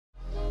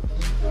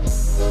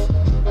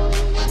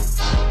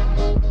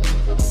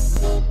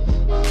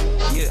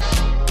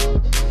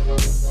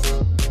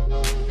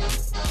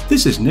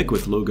This is Nick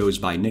with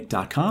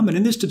logosbynick.com, and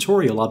in this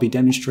tutorial I'll be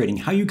demonstrating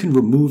how you can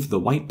remove the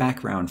white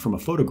background from a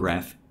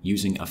photograph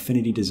using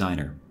Affinity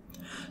Designer.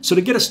 So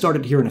to get us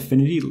started here in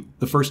Affinity,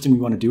 the first thing we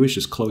want to do is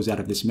just close out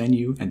of this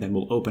menu, and then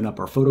we'll open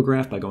up our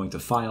photograph by going to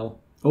File,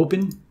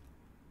 Open.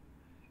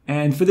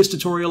 And for this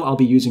tutorial I'll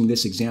be using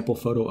this example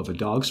photo of a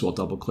dog, so I'll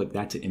double click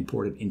that to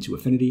import it into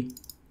Affinity.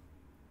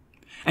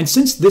 And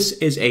since this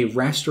is a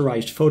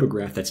rasterized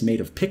photograph that's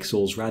made of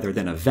pixels rather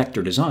than a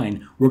vector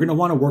design, we're going to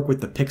want to work with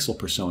the pixel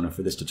persona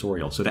for this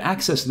tutorial. So to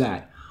access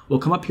that, we'll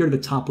come up here to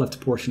the top left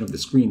portion of the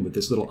screen with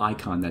this little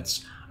icon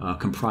that's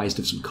comprised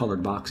of some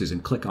colored boxes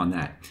and click on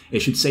that. It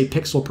should say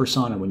pixel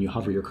persona when you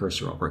hover your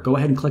cursor over it. Go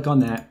ahead and click on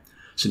that.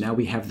 So now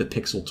we have the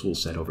pixel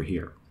toolset over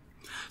here.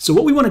 So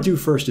what we want to do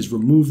first is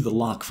remove the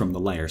lock from the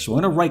layer. So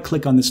I'm going to right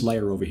click on this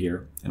layer over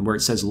here, and where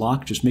it says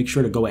lock, just make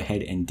sure to go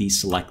ahead and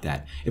deselect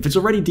that. If it's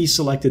already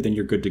deselected, then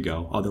you're good to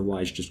go.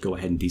 Otherwise, just go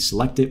ahead and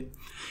deselect it.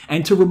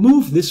 And to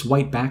remove this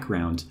white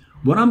background,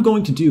 what I'm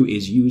going to do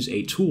is use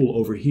a tool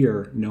over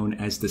here known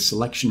as the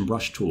selection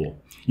brush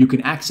tool. You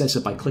can access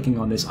it by clicking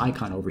on this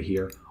icon over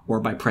here or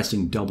by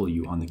pressing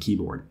W on the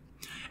keyboard.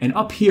 And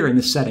up here in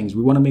the settings,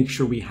 we want to make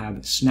sure we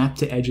have snap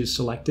to edges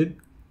selected,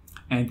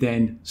 and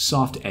then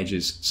soft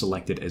edges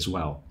selected as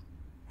well.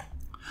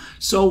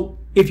 So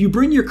if you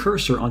bring your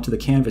cursor onto the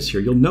canvas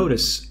here, you'll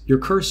notice your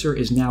cursor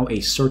is now a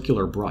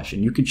circular brush,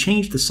 and you can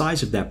change the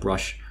size of that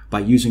brush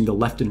by using the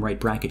left and right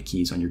bracket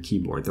keys on your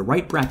keyboard. The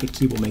right bracket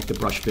key will make the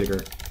brush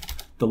bigger,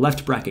 the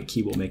left bracket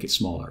key will make it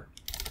smaller.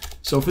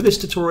 So for this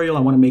tutorial,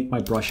 I want to make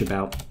my brush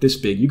about this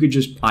big. You could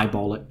just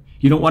eyeball it.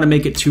 You don't want to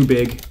make it too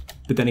big,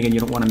 but then again, you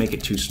don't want to make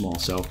it too small.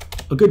 So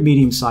a good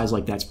medium size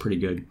like that's pretty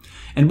good.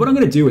 And what I'm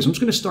going to do is I'm just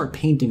going to start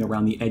painting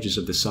around the edges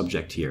of the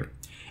subject here.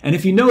 And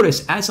if you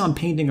notice, as I'm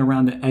painting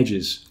around the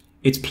edges,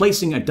 it's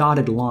placing a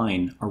dotted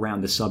line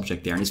around the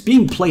subject there. And it's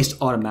being placed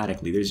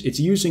automatically. It's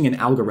using an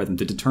algorithm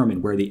to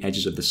determine where the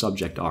edges of the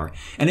subject are.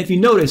 And if you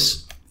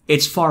notice,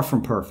 it's far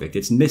from perfect.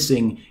 It's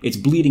missing, it's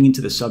bleeding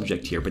into the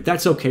subject here, but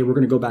that's okay. We're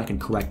going to go back and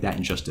correct that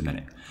in just a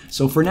minute.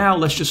 So for now,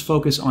 let's just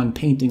focus on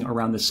painting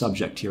around the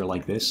subject here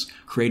like this,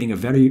 creating a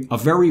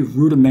very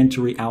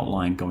rudimentary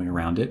outline going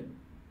around it.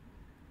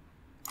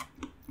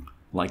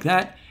 Like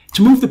that.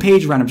 To move the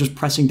page around, I'm just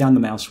pressing down the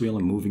mouse wheel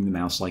and moving the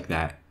mouse like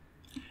that.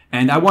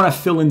 And I want to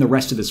fill in the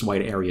rest of this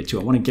white area too.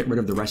 I want to get rid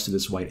of the rest of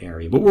this white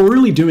area. What we're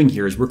really doing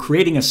here is we're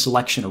creating a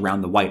selection around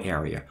the white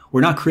area.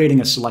 We're not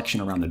creating a selection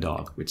around the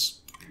dog.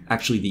 It's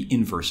actually the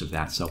inverse of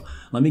that. So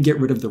let me get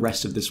rid of the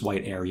rest of this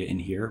white area in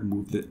here,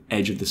 move the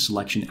edge of the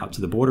selection out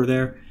to the border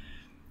there.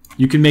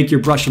 You can make your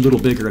brush a little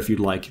bigger if you'd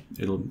like.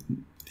 It'll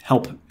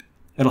help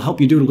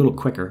you do it a little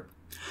quicker.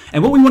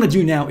 And what we want to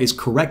do now is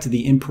correct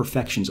the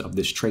imperfections of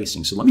this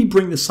tracing. So let me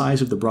bring the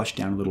size of the brush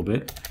down a little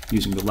bit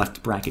using the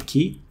left bracket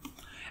key.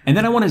 And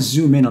then I want to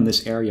zoom in on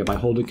this area by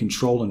holding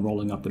Control and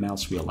rolling up the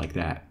mouse wheel like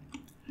that.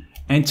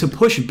 And to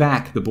push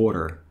back the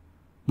border,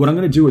 what I'm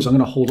going to do is I'm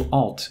going to hold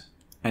Alt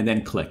and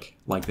then click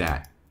like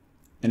that.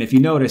 And if you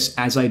notice,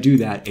 as I do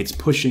that, it's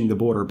pushing the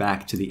border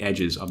back to the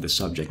edges of the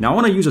subject. Now I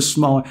want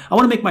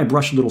to make my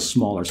brush a little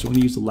smaller, so I'm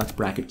going to use the left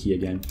bracket key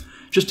again,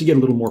 just to get a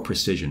little more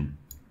precision.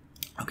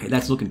 Okay,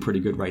 that's looking pretty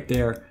good right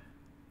there.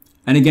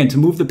 And again, to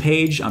move the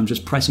page, I'm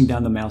just pressing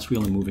down the mouse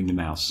wheel and moving the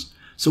mouse.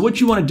 So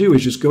what you want to do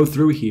is just go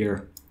through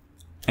here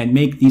and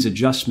make these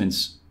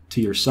adjustments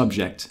to your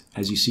subject,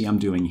 as you see I'm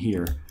doing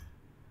here.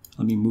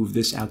 Let me move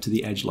this out to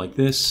the edge like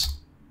this.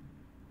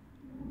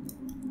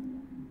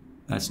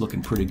 That's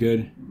looking pretty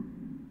good.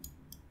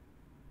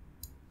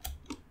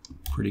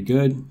 Pretty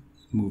good.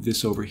 Move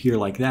this over here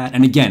like that.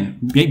 And again,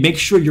 make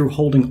sure you're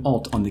holding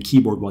Alt on the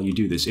keyboard while you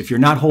do this. If you're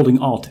not holding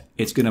Alt,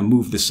 it's going to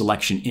move the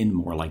selection in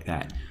more like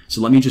that.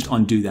 So let me just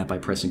undo that by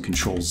pressing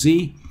Control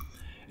Z.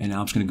 And now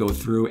I'm just going to go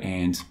through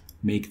and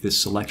make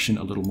this selection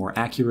a little more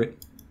accurate.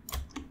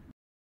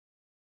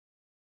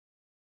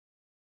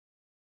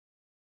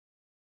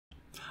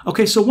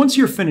 Okay, so once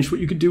you're finished,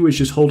 what you could do is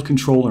just hold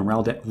Control and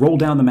roll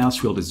down the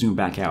mouse wheel to zoom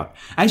back out.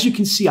 As you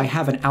can see, I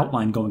have an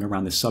outline going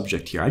around the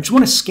subject here. I just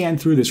want to scan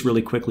through this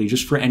really quickly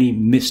just for any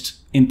missed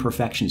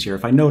imperfections here.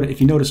 If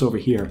you notice over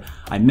here,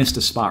 I missed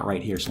a spot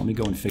right here, so let me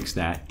go and fix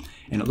that.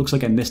 And it looks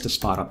like I missed a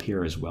spot up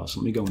here as well, so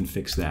let me go and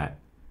fix that.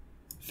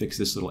 Fix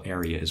this little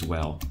area as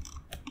well.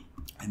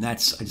 And I'd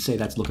say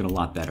that's looking a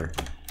lot better.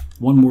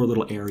 One more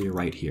little area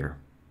right here.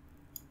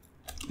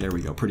 There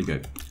we go, pretty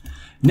good.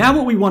 Now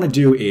what we want to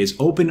do is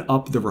open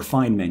up the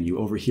Refine menu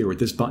over here with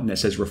this button that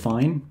says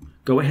Refine.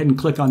 Go ahead and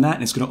click on that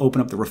and it's going to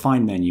open up the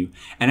Refine menu.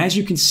 And as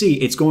you can see,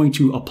 it's going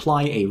to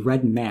apply a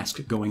red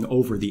mask going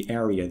over the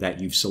area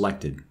that you've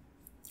selected.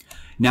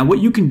 Now what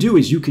you can do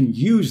is you can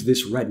use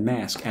this red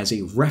mask as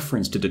a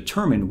reference to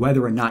determine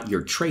whether or not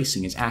your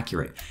tracing is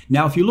accurate.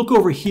 Now if you look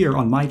over here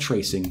on my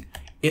tracing,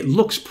 it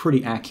looks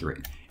pretty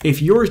accurate. If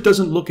yours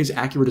doesn't look as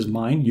accurate as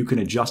mine, you can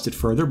adjust it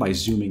further by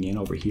zooming in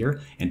over here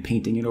and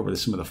painting in over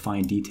some of the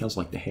fine details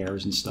like the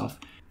hairs and stuff.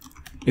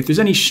 If there's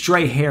any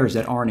stray hairs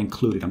that aren't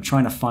included, I'm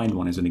trying to find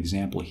one as an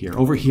example here.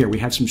 Over here, we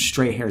have some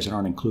stray hairs that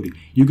aren't included.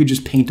 You could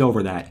just paint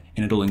over that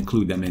and it'll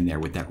include them in there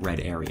with that red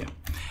area.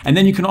 And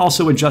then you can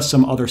also adjust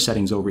some other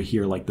settings over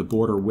here, like the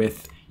border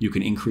width. You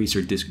can increase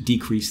or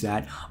decrease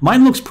that.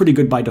 Mine looks pretty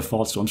good by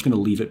default, so I'm just going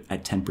to leave it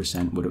at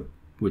 10%,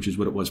 which is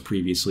what it was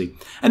previously.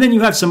 And then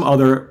you have some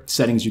other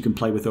settings you can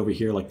play with over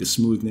here, like the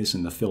smoothness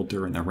and the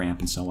filter and the ramp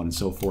and so on and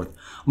so forth.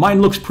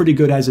 Mine looks pretty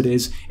good as it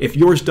is. If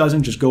yours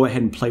doesn't, just go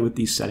ahead and play with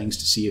these settings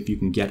to see if you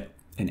can get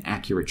an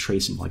accurate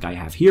tracing like I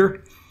have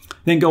here.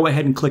 Then go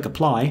ahead and click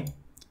apply.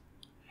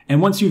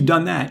 And once you've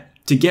done that,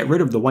 to get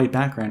rid of the white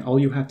background, all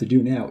you have to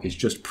do now is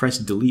just press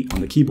delete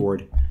on the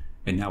keyboard,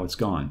 and now it's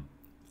gone.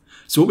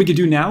 So what we can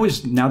do now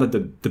is, now that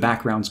the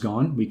background's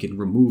gone, we can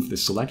remove the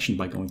selection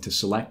by going to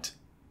select,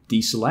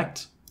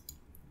 deselect.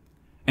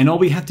 And all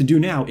we have to do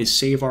now is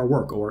save our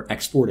work, or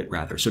export it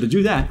rather. So to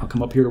do that, I'll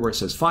come up here to where it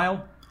says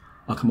File.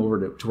 I'll come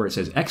over to where it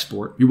says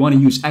Export. We want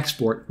to use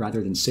Export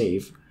rather than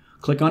Save.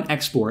 Click on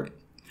Export.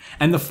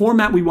 And the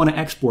format we want to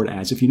export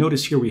as, if you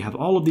notice here, we have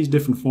all of these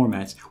different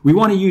formats. We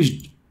want to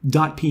use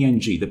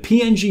 .png. The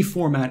PNG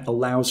format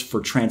allows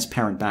for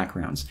transparent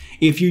backgrounds.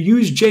 If you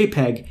use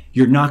JPEG,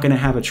 you're not going to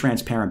have a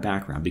transparent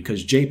background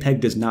because JPEG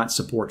does not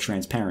support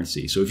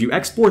transparency. So if you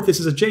export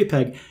this as a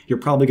JPEG, you're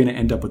probably going to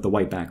end up with the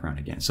white background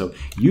again. So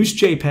use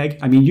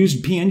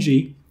use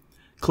PNG,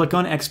 click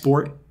on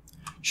Export,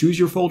 choose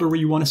your folder where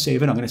you want to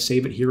save it. I'm going to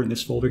save it here in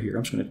this folder here.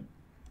 I'm just going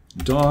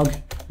to dog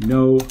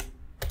no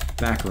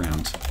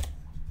background.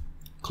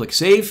 Click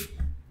Save.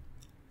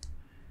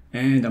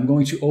 And I'm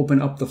going to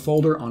open up the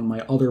folder on my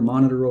other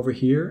monitor over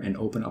here and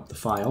open up the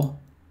file.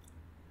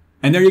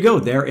 And there you go.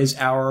 There is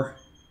our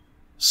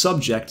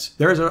subject.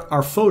 There is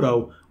our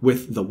photo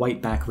with the white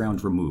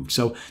background removed.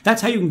 So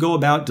that's how you can go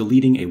about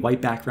deleting a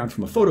white background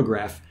from a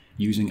photograph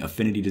using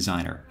Affinity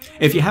Designer.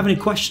 If you have any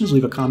questions,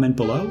 leave a comment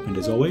below. And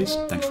as always,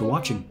 thanks for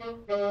watching.